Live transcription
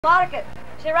Market.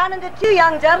 She ran into two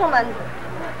young gentlemen,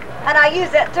 and I use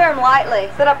that term lightly.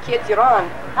 Sit up, kids, you're on.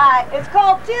 Hi, it's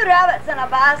called Two Rabbits in a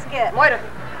Basket. Moira.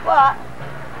 What?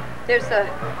 There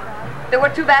were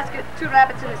two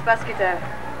rabbits in this basket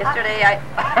yesterday.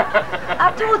 I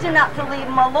told you not to leave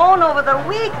them alone over the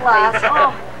week, lass.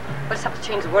 Oh. I just have to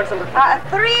change the words on the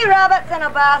Three rabbits in a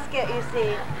basket, you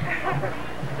see.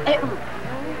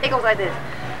 It goes like this.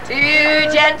 Two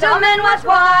gentlemen was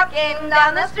walking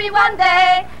down the street one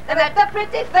day. They met a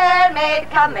pretty fair maid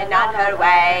coming on her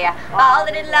way. All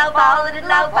the little low, all the little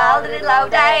low, all the little low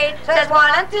day. Says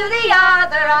one unto the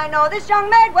other, I know this young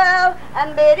maid well,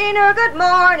 and bidding her good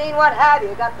morning, what have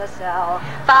you got to sell?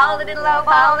 Fall the little low,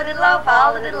 fall the little low,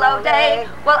 fall the little low day.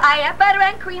 Well, I have butter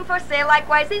and cream for sale,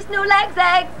 likewise these new legs,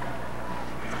 eggs.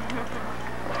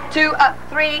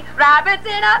 Three rabbits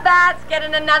in a basket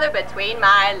and another between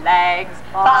my legs.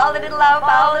 Fall the little low,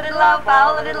 fall the little low,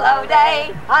 fall the little low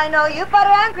day. I know you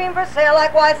butter and cream for sale,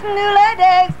 likewise some new laid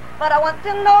eggs, but I want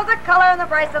to know the color and the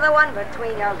price of the one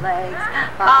between your legs.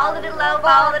 Fall the little low,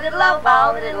 fall the little low,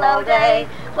 fall the little low day.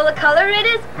 Well, the color it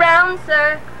is brown,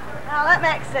 sir. Now that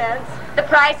makes sense. The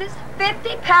price is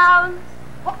 £50.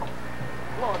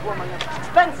 Lord, woman, that's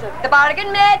expensive. The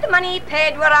bargain made, the money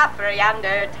paid, we're off for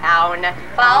yonder town.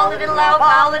 Fall the little low,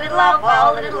 fall the little low,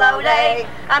 fall the little low day.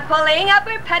 I'm pulling up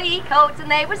her petticoats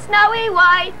and they were snowy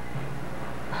white.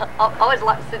 I always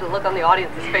like to see the look on the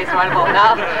audience's face right about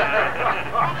now.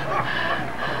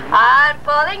 I'm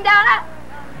pulling down a...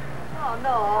 Oh,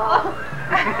 no.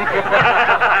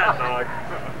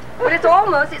 But it's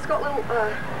almost, it's got little...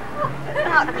 It's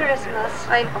not Christmas.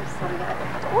 I'm sorry.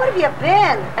 What have you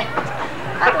been?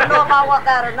 I don't know if I want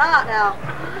that or not now.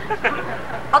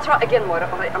 I'll try again, Moira.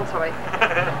 I'm sorry.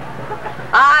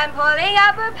 I'm pulling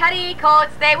up her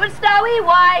petticoats, they were snowy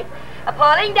white. I'm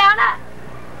pulling down a...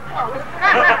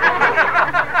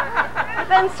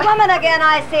 Been swimming again,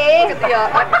 I see. Look at the,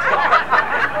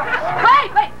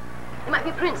 Wait! It might be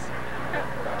a prince.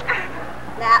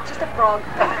 Nah, just a frog.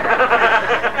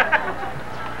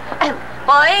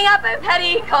 Pulling up her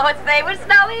petticoats, they were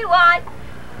snowy white.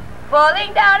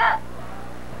 Pulling down a...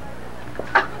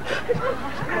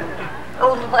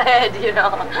 lead, you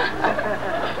know.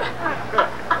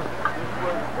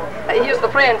 Here's the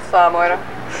prince, Moira.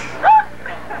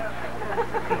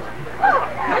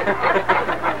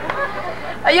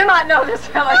 You might know this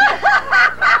fella.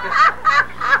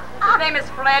 His name is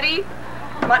Freddie.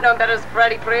 You might know him better as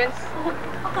Freddie Prince.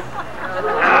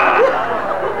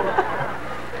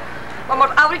 One more,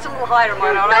 I'll reach a little higher,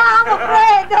 Moira, all right? No, I'm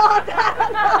afraid, don't.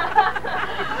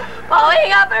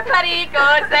 Pulling up her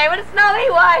petticoats, they were snowy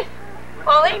white.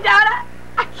 Pulling down a...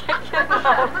 I can't get them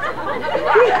out.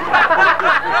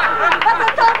 That's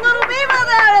a tough little beaver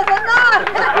there, is it not?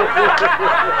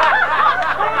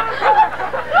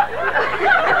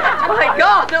 My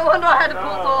God, no wonder I had to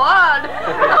pull so hard.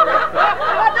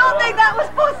 I don't think that was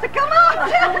supposed to come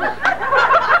out.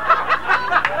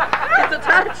 It's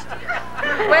attached.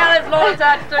 Well, it's not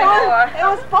attached anymore. It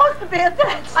was supposed to be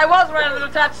attached. I was rather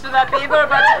attached to that beaver,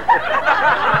 but...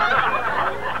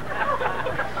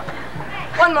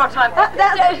 One more time.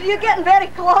 You're getting very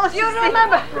close. You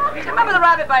remember the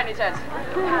rabbit by any chance?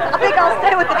 I think I'll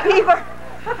stay with the beaver.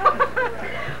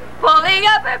 Pulling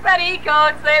up her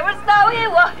petticoats, they were snowy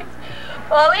white.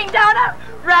 Pulling down a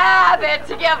rabbit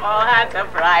to give all hands a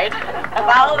fright.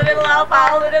 Follow the little low,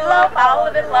 follow the little low,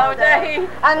 follow the little low day.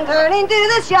 And turning to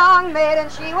this young maid, and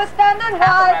she was standing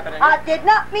high. I did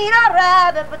not mean a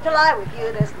rabbit, but to lie with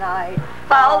you this night.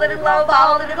 Follow the little low,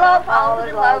 follow the little low, follow the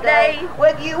little low day.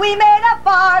 With you we made a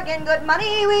bargain, good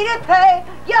money we did pay.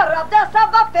 You robbed us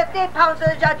of the £50,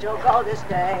 the judge will call this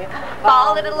day.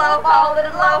 Follow the little low, follow the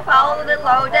little low, follow the little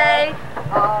low day.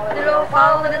 Follow the little low,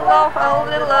 follow the little low, follow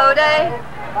the little low day.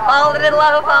 Follow the little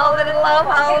low, follow the little low,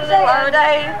 follow the little low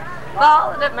day.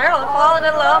 Follow the Maryland, follow the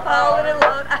little low, follow the little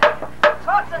low.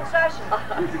 Talk's in session.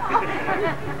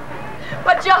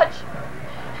 But Judge,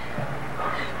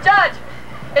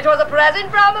 it was a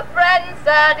present from a friend,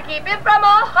 sir, to keep him from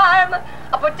all harm.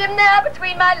 I put him there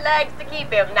between my legs to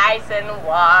keep him nice and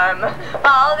warm.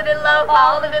 Follow the little low,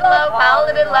 follow the little low, follow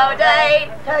the little low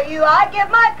day. To you I give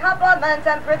my compliments,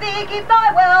 and for thee keep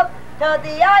thy wealth. To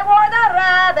thee I wore the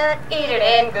rabbit, eat it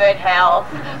in good health.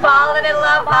 Follow the little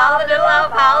low, follow the little low,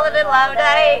 follow the little low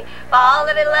day. Follow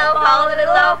the little low, follow the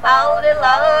little low, follow the little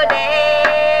low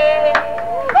day.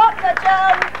 Look, the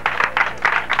judge.